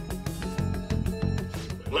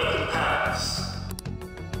 Let them pass.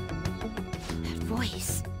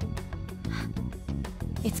 voice.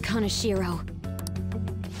 It's Kaneshiro.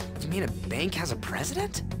 You mean a bank has a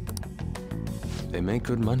president? They make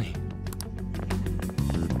good money.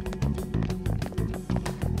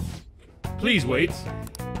 Please wait.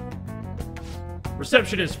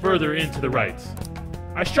 Reception is further in to the right.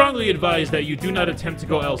 I strongly advise that you do not attempt to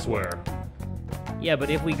go elsewhere. Yeah,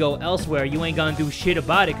 but if we go elsewhere, you ain't gonna do shit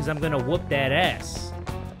about it because I'm gonna whoop that ass.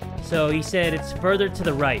 So he said it's further to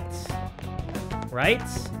the right. Right?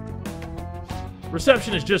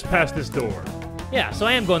 Reception is just past this door. Yeah, so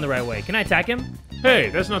I am going the right way. Can I attack him? Hey,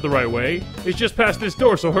 that's not the right way. It's just past this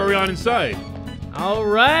door, so hurry on inside.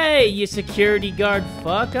 Alright, you security guard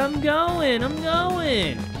fuck. I'm going.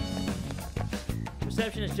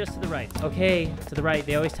 Reception is just to the right. Okay, to the right.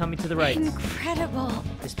 They always tell me to the right. Incredible.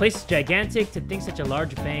 This place is gigantic. To think such a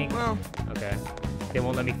large bank. Well, okay. They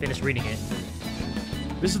won't let me finish reading it.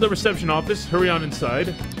 This is the reception office. Hurry on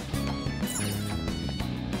inside.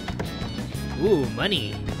 Ooh,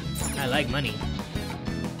 money. I like money.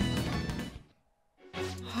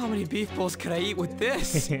 How many beef bowls could I eat with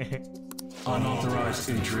this? Unauthorized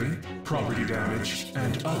entry, property damage,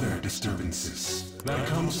 and other disturbances. That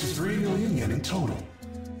comes to 3 million yen in total.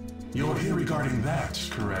 You're here regarding that,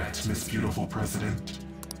 correct, Miss Beautiful President?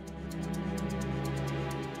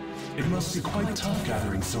 It must be quite tough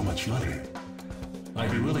gathering so much money.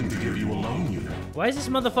 I'd be willing to give you a loan, you know. Why does this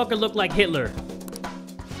motherfucker look like Hitler?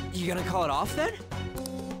 You gonna call it off then?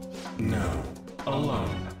 No, a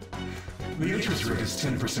loan. The interest rate is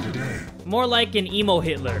 10% a day. More like an emo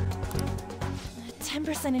Hitler.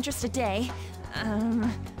 10% interest a day.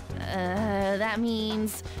 That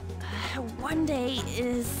means 1 day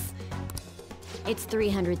is... It's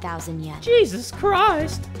 300,000 yen. Jesus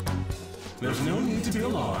Christ! There's no need to be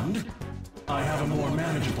alarmed. I have a more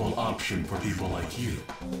manageable option for people like you.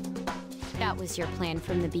 That was your plan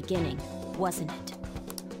from the beginning, wasn't it?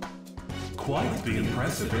 Quite the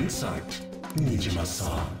impressive insight,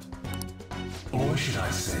 Nijima-san. Or should I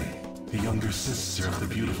say, the younger sister of the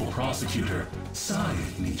beautiful prosecutor, SHII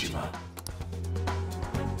Nijima.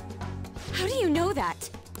 How do you know that?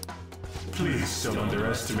 Please don't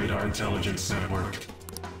underestimate our intelligence network.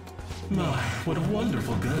 My, what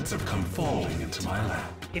wonderful goods have come falling into my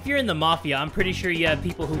lap. If you're in the Mafia, I'm pretty sure you have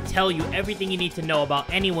people who tell you everything you need to know about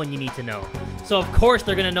anyone you need to know. So of course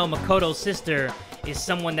they're gonna know Makoto's sister is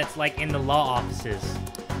someone that's like in the law offices.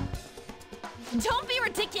 Don't be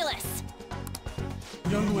ridiculous!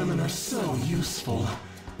 Young women are so useful.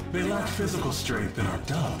 They lack physical strength and are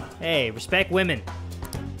dumb. Hey, respect women.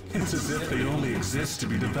 It's as if they only exist to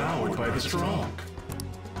be devoured by the strong.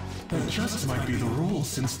 That just might be the rule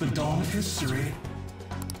since the dawn of history.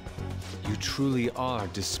 You truly are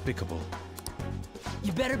despicable.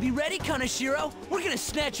 You better be ready, Kaneshiro. We're gonna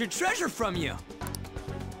snatch your treasure from you.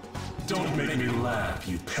 Don't make me laugh,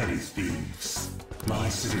 you petty thieves. My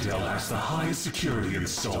citadel has the highest security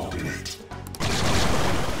installed in it.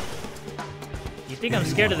 You think I'm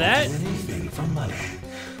scared of that? Anything for money.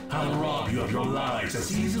 I'll rob you of your lives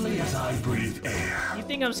as easily as I breathe air. You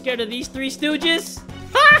think I'm scared of these three stooges?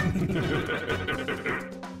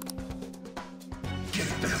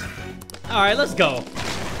 Alright, let's go.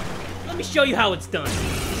 Let me show you how it's done.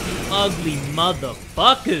 You ugly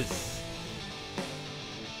motherfuckers.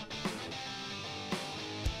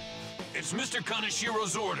 It's Mr.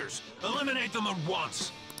 Kaneshiro's orders. Eliminate them at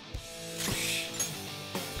once.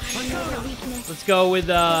 Let's go with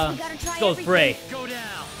Frey. Go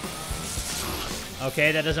down.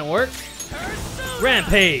 Okay, that doesn't work.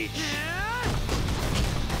 Rampage.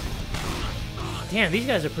 Damn, these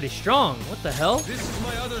guys are pretty strong. What the hell? This is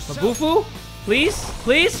my other Mabufu? Please?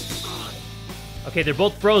 Please? Okay, they're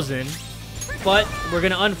both frozen. But we're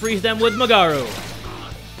gonna unfreeze them with Magaru.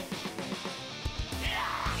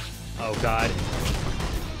 Oh god.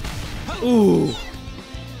 Ooh.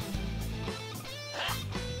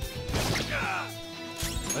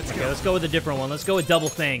 Okay, let's go with a different one. Let's go with Double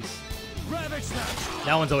Fangs.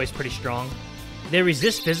 That one's always pretty strong. They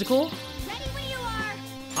resist physical?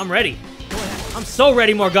 I'm ready. I'm so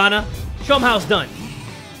ready, Morgana. Show them how it's done.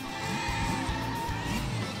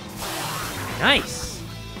 Nice.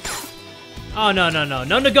 Oh, no, no, no.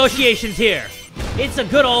 No negotiations here. It's a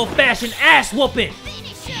good old-fashioned ass whooping.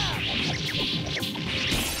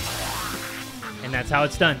 And that's how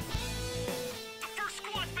it's done.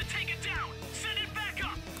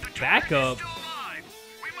 Back up?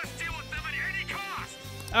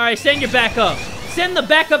 Alright, send your backup. Send the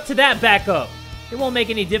backup to that backup. It won't make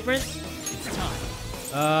any difference.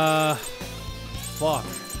 Fuck.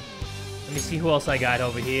 Let me see who else I got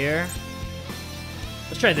over here.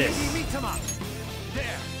 Let's try this.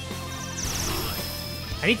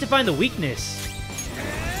 I need to find the weakness.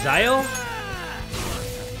 Zio?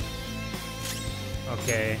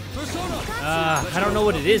 Okay. I don't know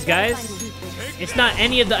what it is, guys. It's not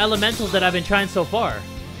any of the elementals that I've been trying so far.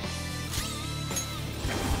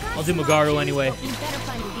 I'll do Magaru anyway.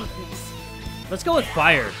 Let's go with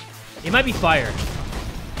fire. It might be fire.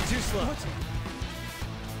 Too slow.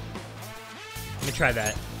 Let me try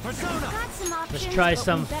that. Let's try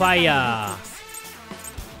some fire.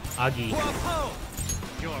 Agi.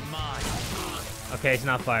 You're mine. Okay, it's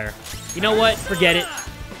not fire. You know what? Forget it.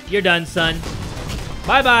 You're done, son.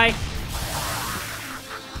 Bye-bye.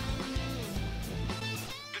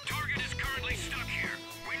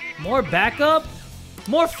 More backup?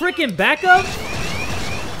 More freaking backup?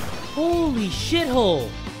 Holy shithole.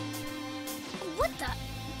 What the?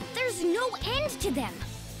 There's no end to them.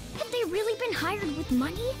 Have they really been hired with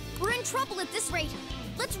money? We're in trouble at this rate.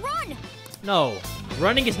 Let's run! No.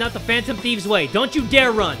 Running is not the Phantom Thieves' way. Don't you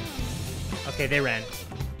dare run. Okay, they ran.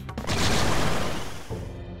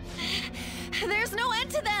 There's no end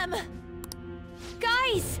to them!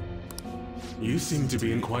 Guys! You seem to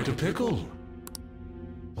be in quite a pickle.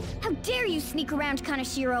 How dare you sneak around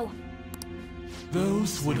Kaneshiro?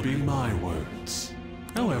 Those would be my words.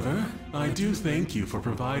 However, I do thank you for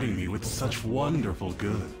providing me with such wonderful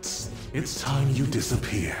goods. It's time you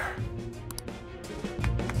disappear.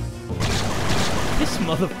 This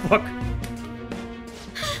motherfucker.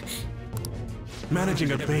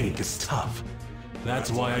 Managing a bank is tough.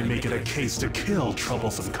 That's why I make it a case to kill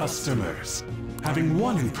troublesome customers. Having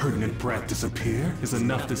one impertinent brat disappear is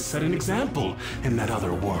enough to set an example in that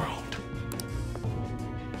other world.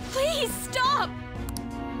 Please stop!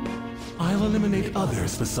 I'll eliminate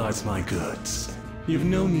others besides my goods. You've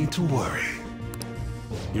no need to worry.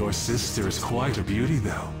 Your sister is quite a beauty,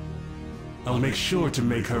 though. I'll make sure to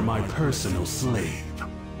make her my personal slave.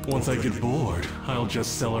 Once I get bored, I'll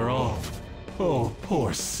just sell her off. Oh,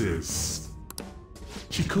 poor sis.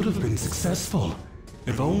 She could have been successful,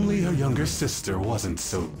 if only her younger sister wasn't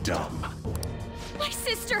so dumb. My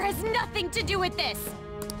sister has nothing to do with this!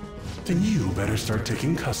 Then you better start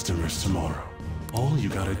taking customers tomorrow. All you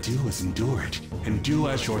gotta do is endure it, and do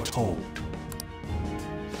as you're told.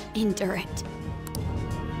 Endure it.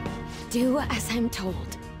 Do as I'm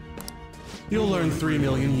told. You'll earn 3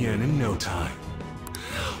 million yen in no time.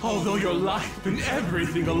 Although your life and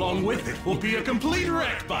everything along with it will be a complete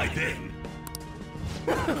wreck by then.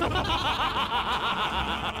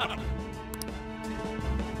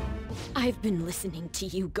 I've been listening to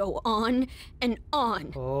you go on and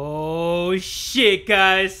on. Oh, shit,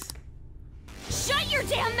 guys. Shut your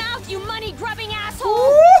damn mouth, you money-grubbing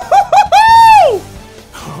asshole!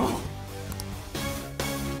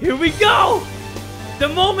 Here we go! The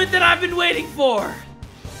moment that I've been waiting for!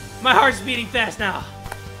 My heart's beating fast now.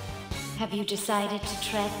 Have you decided to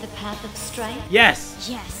tread the path of strife? Yes.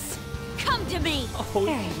 Yes. Come to me! Oh,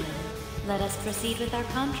 very well. Let us proceed with our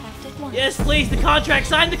contract at once. Yes, please, the contract!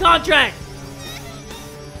 Sign the contract!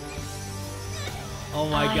 Oh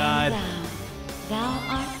my god.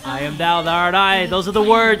 I am thou, thou art I. Those are the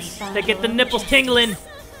words that get the nipples tingling.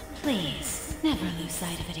 Please, never lose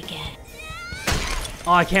sight of it again.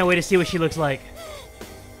 Oh, I can't wait to see what she looks like.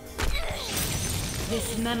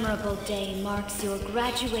 This memorable day marks your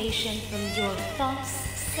graduation from your false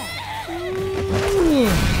self.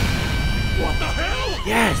 What the hell?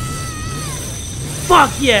 Yes!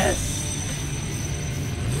 Fuck yes!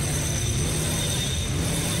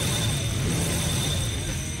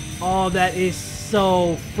 Oh, that is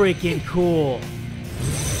so freaking cool.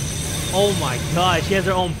 Oh my god, she has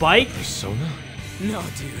her own bike? Persona? No,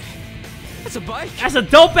 dude. That's a bike? That's a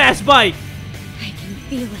dope-ass bike! I can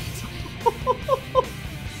feel it.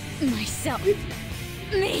 Myself.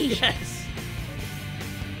 Me. Yes.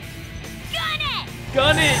 Gun it!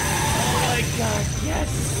 Gun it! Oh my god, yes!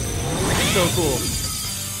 So cool.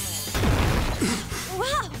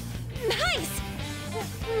 Wow! Nice!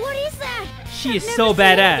 What is that? She is so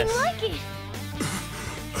badass. Like it.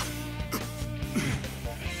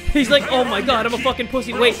 He's like, oh my god, I'm a fucking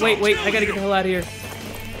pussy. Wait, I gotta get the hell out of here.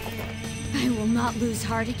 I will not lose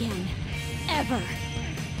heart again. Ever.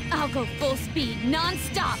 I'll go full speed,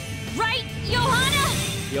 non-stop. Right, Johanna?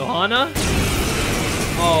 Johanna?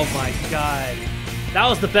 Oh my god. That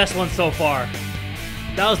was the best one so far.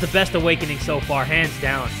 That was the best awakening so far, hands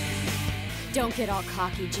down. Don't get all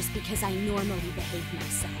cocky just because I normally behave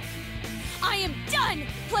myself. I am done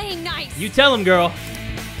playing nice. You tell him, girl.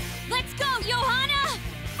 Let's go, Johanna!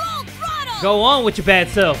 Full throttle! Go on with your bad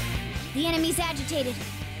self. The enemy's agitated.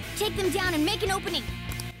 Take them down and make an opening.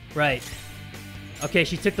 Right. Okay,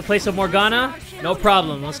 she took the place of Morgana. No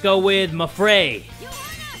problem. Let's go with Mafrey.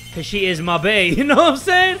 Because she is my bae. You know what I'm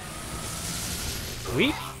saying?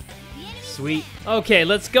 Sweet. Okay,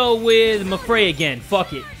 let's go with Mafrey again.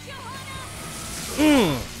 Fuck it.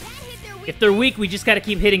 If they're weak, we just gotta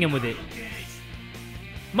keep hitting him with it.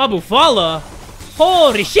 Mabufala?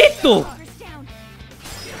 Holy shit!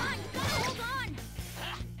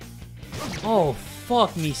 Oh,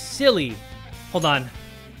 fuck me silly. Hold on.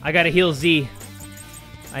 I gotta heal Z.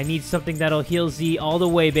 I need something that'll heal Z all the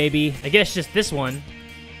way, baby. I guess just this one.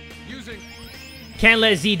 Can't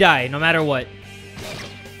let Z die, no matter what.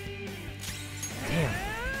 Damn.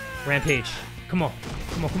 Rampage. Come on.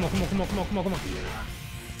 Come on, come on, come on, come on, come on, come on, come on.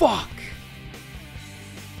 Fuck!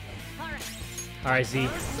 Alright, Z.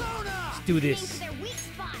 Let's do this.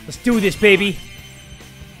 Let's do this, baby.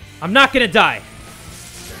 I'm not gonna die.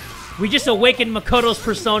 We just awakened Makoto's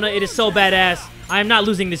persona. It is so badass. I am not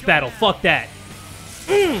losing this battle. Fuck that.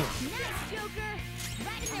 Okay,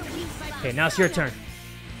 now it's your turn.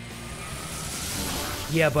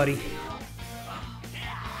 Yeah, buddy.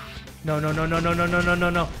 No, no, no, no, no, no, no, no, no,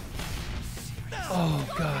 no. Oh,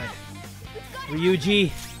 God.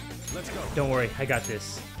 Ryuji. Don't worry. I got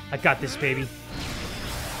this. I got this, baby.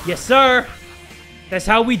 Yes, sir. That's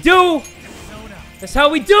how we do. That's how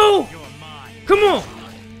we do. Come on.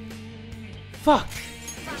 Fuck.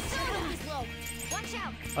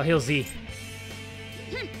 I'll heal Z.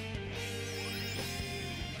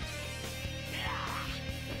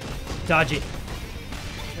 Dodge it.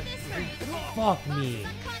 Fuck me.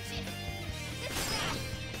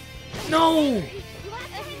 No!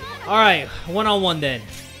 Alright, one-on-one then.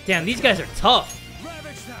 Damn, these guys are tough.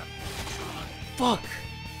 Fuck.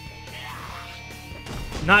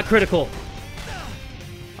 Not critical.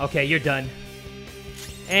 Okay, you're done.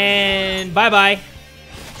 And bye-bye.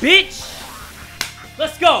 Bitch!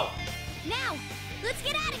 Let's go! Now, let's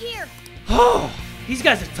get out of here! Oh, these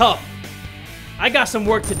guys are tough. I got some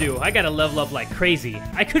work to do. I gotta level up like crazy.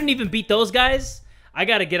 I couldn't even beat those guys. I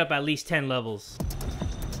gotta get up at least 10 levels.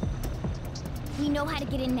 We know how to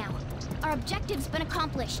get in now. Our objective's been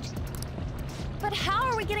accomplished. But how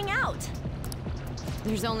are we getting out?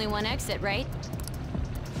 There's only one exit, right?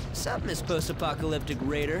 Sup, Miss Post-Apocalyptic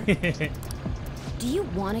Raider? Do you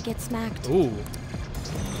want to get smacked? Ooh.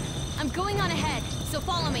 I'm going on ahead, so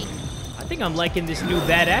follow me. I think I'm liking this new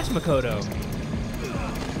badass Makoto.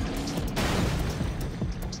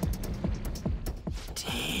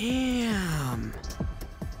 Damn.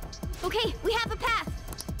 Okay, we have a path.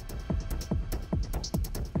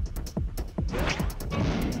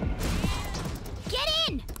 Get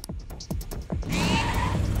in!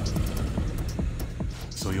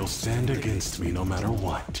 So you'll stand against me no matter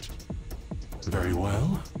what. Very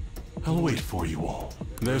well. I'll wait for you all.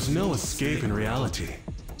 There's no escape in reality,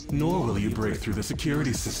 nor will you break through the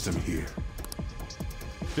security system here.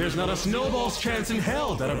 There's not a snowball's chance in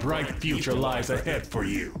hell that a bright future lies ahead for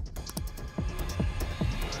you.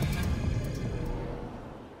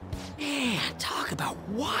 Man, talk about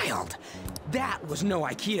wild. That was no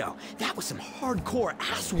Aikido. That was some hardcore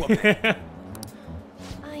ass whooping.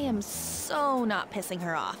 I am so not pissing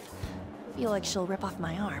her off. I feel like she'll rip off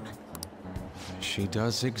my arm. She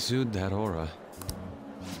does exude that aura.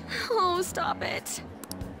 Oh, stop it.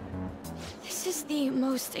 This is the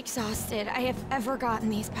most exhausted I have ever gotten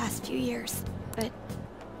these past few years, but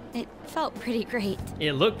it felt pretty great.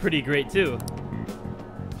 It looked pretty great too.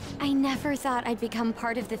 I never thought I'd become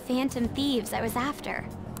part of the Phantom Thieves I was after.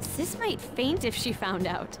 Sis might faint if she found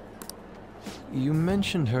out. You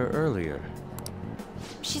mentioned her earlier.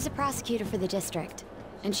 She's a prosecutor for the district,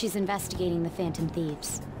 and she's investigating the Phantom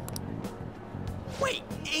Thieves. Wait,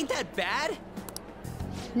 ain't that bad?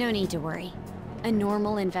 No need to worry. A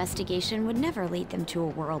normal investigation would never lead them to a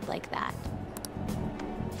world like that.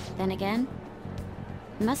 Then again,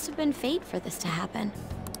 it must have been fate for this to happen.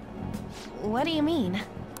 What do you mean?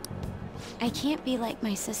 I can't be like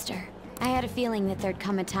my sister. I had a feeling that there'd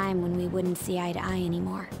come a time when we wouldn't see eye to eye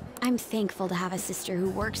anymore. I'm thankful to have a sister who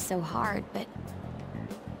works so hard, but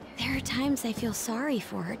there are times I feel sorry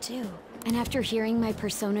for her too. And after hearing my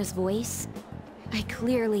persona's voice, I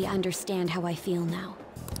clearly understand how I feel now.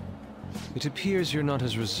 It appears you're not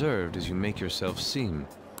as reserved as you make yourself seem.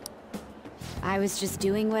 I was just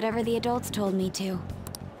doing whatever the adults told me to.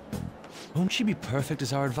 Won't she be perfect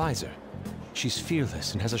as our advisor? She's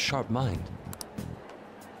fearless and has a sharp mind.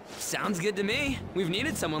 Sounds good to me. We've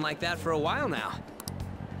needed someone like that for a while now.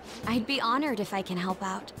 I'd be honored if I can help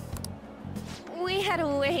out. We had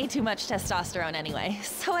way too much testosterone anyway,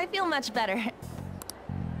 so I feel much better.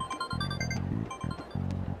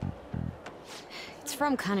 It's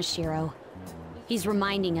from Kaneshiro. He's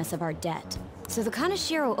reminding us of our debt. So the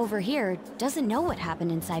Kaneshiro over here doesn't know what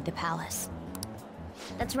happened inside the palace.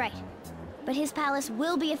 That's right. But his palace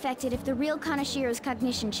will be affected if the real Kaneshiro's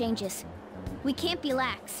cognition changes. We can't be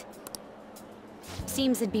lax.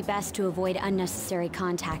 Seems it'd be best to avoid unnecessary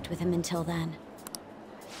contact with him until then.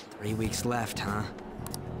 3 weeks left, huh?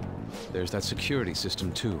 There's that security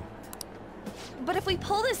system, too. But if we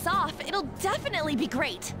pull this off, it'll definitely be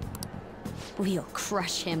great. We'll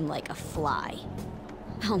crush him like a fly.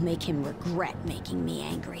 I'll make him regret making me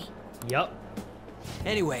angry. Yup.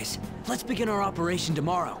 Anyways, let's begin our operation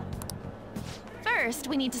tomorrow. First,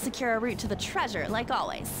 we need to secure a route to the treasure, like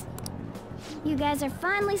always. You guys are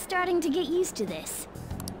finally starting to get used to this.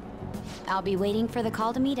 I'll be waiting for the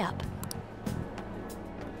call to meet up.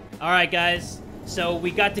 Alright, guys. So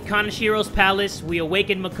we got to Kanashiro's palace, we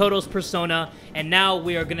awakened Makoto's persona, and now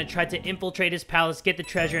we are gonna try to infiltrate his palace, get the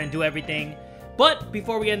treasure, and do everything. But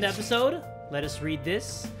before we end the episode, let us read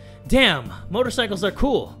this. Damn, motorcycles are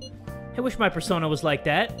cool. I wish my persona was like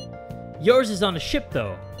that. Yours is on a ship,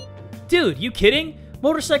 though. Dude, you kidding?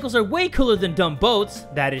 Motorcycles are way cooler than dumb boats.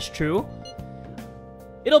 That is true.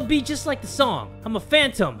 It'll be just like the song. I'm a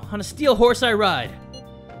phantom. On a steel horse I ride.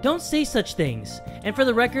 Don't say such things. And for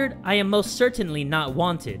the record, I am most certainly not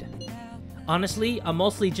wanted. Honestly, I'm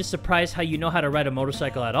mostly just surprised how you know how to ride a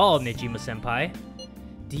motorcycle at all, Nejima-senpai.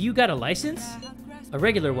 Do you got a license? A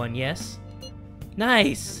regular one, yes.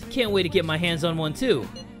 Nice! Can't wait to get my hands on one too.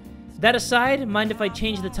 That aside, mind if I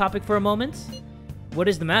change the topic for a moment? What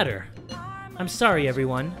is the matter? I'm sorry,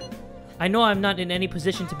 everyone. I know I'm not in any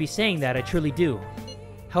position to be saying that, I truly do.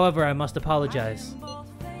 However, I must apologize.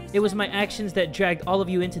 It was my actions that dragged all of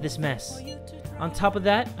you into this mess. On top of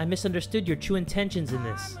that, I misunderstood your true intentions in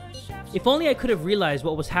this. If only I could have realized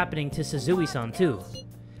what was happening to Suzui-san too.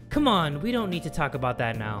 Come on, we don't need to talk about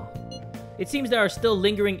that now. It seems there are still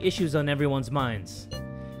lingering issues on everyone's minds.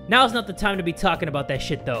 Now's not the time to be talking about that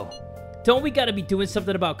shit though. Don't we gotta be doing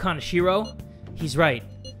something about Kanashiro? He's right.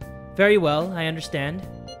 Very well, I understand.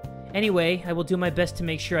 Anyway, I will do my best to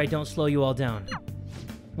make sure I don't slow you all down.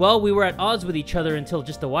 Well, we were at odds with each other until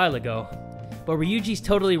just a while ago. But Ryuji's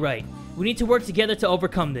totally right. We need to work together to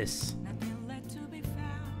overcome this.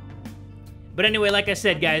 But anyway, like I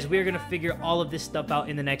said, guys, we're going to figure all of this stuff out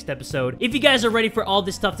in the next episode. If you guys are ready for all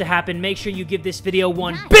this stuff to happen, make sure you give this video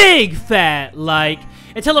one big fat like.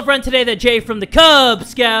 And tell a friend today that Jay from the Kubz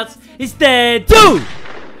Scouts is dead too!